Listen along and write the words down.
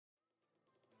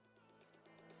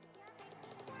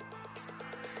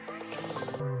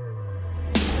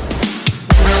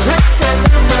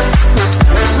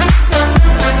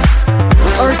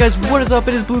Guys, what is up?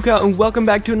 It is BLUECOW and welcome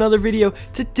back to another video.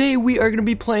 Today we are going to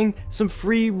be playing some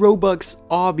free Robux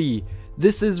Obby.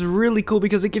 This is really cool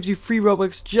because it gives you free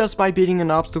Robux just by beating an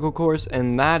obstacle course,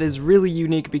 and that is really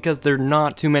unique because there are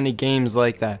not too many games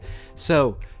like that.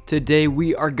 So today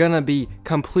we are going to be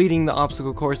completing the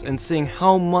obstacle course and seeing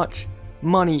how much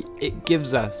money it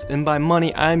gives us. And by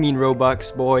money I mean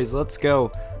Robux, boys. Let's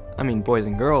go. I mean boys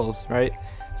and girls, right?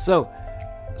 So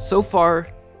far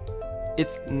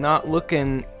it's not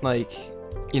looking like,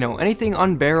 you know, anything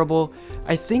unbearable.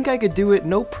 I think I could do it,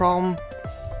 no problem,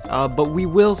 but we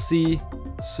will see.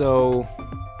 So,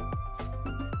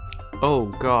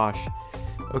 oh gosh,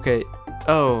 okay,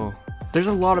 oh, there's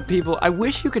a lot of people. I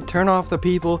wish you could turn off the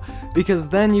people, because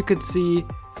then you could see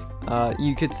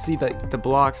the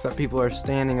blocks that people are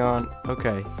standing on.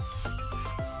 Okay,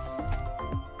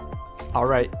 all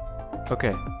right,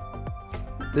 okay,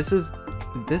 this is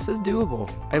doable.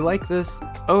 I like this.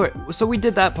 Oh, so we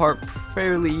did that part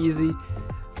fairly easy.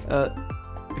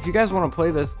 If you guys want to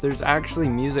play this, there's actually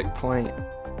music playing.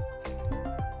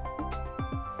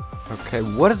 Okay,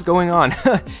 what is going on?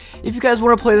 If you guys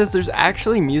want to play this, there's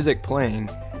actually music playing,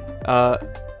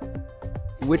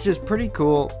 which is pretty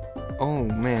cool. Oh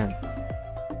man,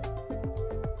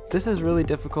 this is really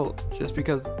difficult just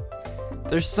because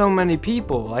there's so many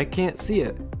people. I can't see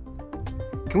it.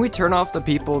 Can we turn off the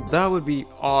people? That would be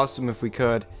awesome if we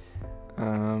could.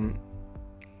 We're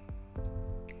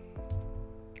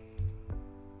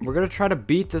gonna try to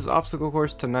beat this obstacle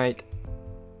course tonight.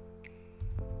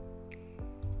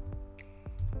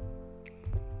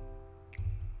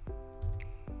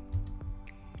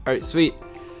 Alright, sweet.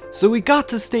 So we got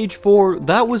to stage 4.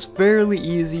 That was fairly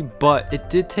easy, but it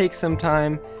did take some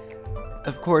time.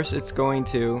 Of course it's going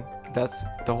to. That's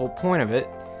the whole point of it.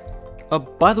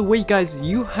 By the way, guys,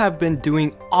 you have been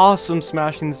doing awesome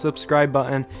smashing the subscribe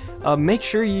button. Make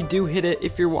sure you do hit it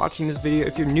if you're watching this video.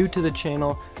 If you're new to the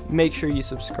channel, make sure you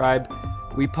subscribe.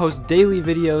 We post daily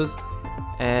videos,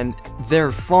 and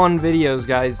they're fun videos,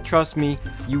 guys. Trust me,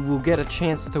 you will get a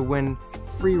chance to win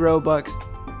free Robux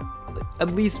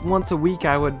at least once a week,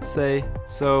 I would say.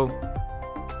 So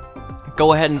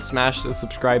go ahead and smash the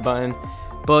subscribe button.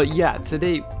 But yeah,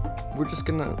 today we're just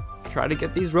gonna try to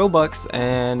get these Robux,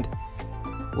 and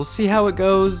we'll see how it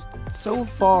goes. So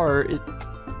far,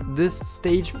 this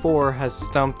stage 4 has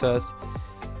stumped us.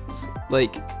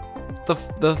 Like, the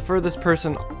furthest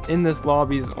person in this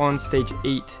lobby is on stage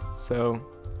 8, so.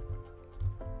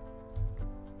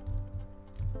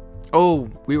 Oh,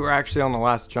 we were actually on the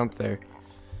last jump there.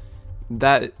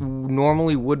 That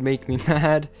normally would make me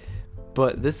mad,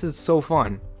 but this is so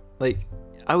fun. Like,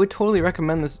 I would totally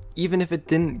recommend this even if it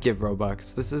didn't give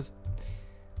Robux. This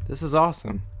is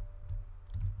awesome.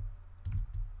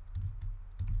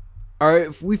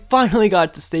 Alright, we finally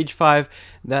got to stage 5.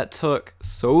 That took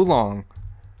so long.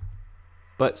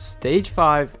 But stage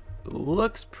 5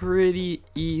 looks pretty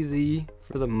easy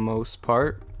for the most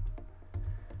part.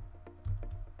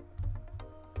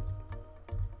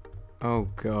 Oh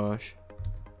gosh.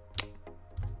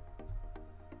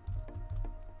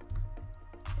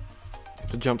 I have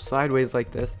to jump sideways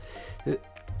like this.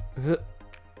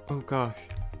 Oh gosh.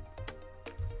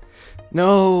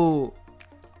 No!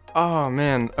 Oh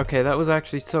man, okay, that was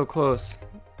actually so close.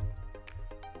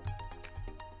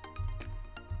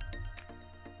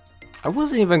 I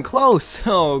wasn't even close!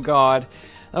 Oh god,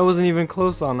 I wasn't even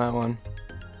close on that one.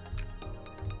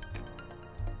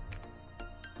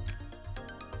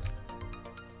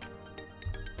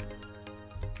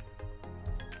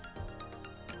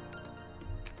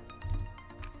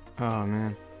 Oh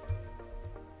man.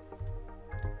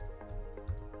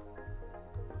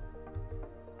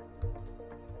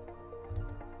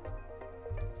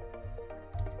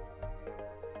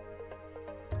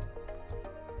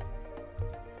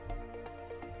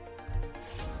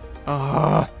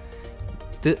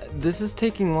 This is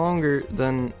taking longer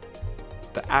than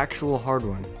the actual hard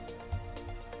one.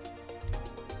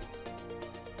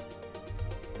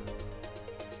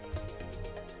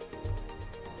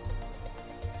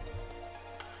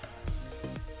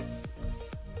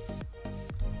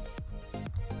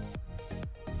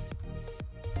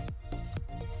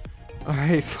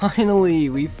 Alright, finally!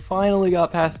 We finally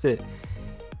got past it.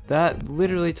 That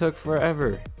literally took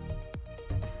forever.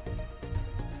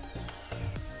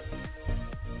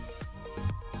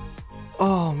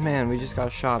 Oh man, we just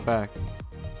got shot back.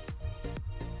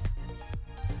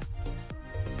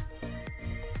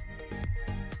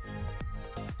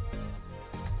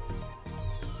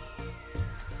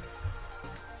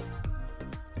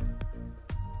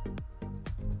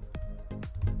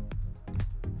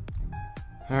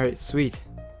 Alright, sweet.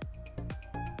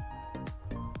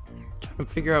 I'm trying to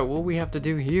figure out what we have to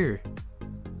do here.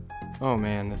 Oh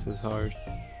man, this is hard.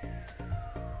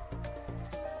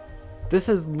 This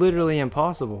is literally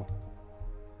impossible.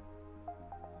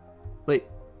 Like,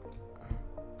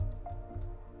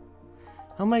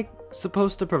 how am I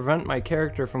supposed to prevent my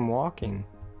character from walking?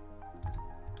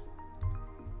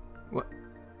 What?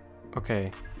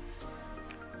 Okay.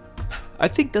 I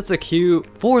think that's a cue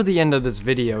for the end of this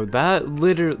video.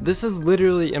 This is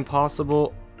literally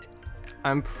impossible.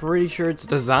 I'm pretty sure it's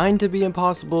designed to be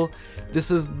impossible.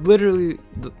 This is literally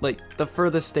like the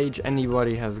furthest stage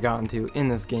anybody has gotten to in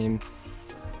this game.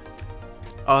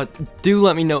 Do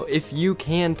let me know if you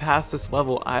can pass this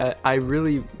level. I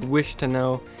really wish to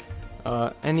know.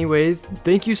 Anyways,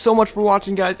 thank you so much for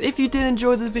watching, guys. If you did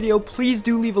enjoy this video, please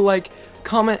do leave a like,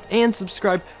 comment, and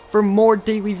subscribe for more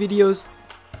daily videos.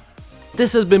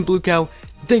 This has been BLUECOW.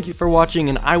 Thank you for watching,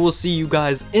 and I will see you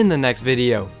guys in the next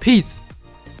video. Peace!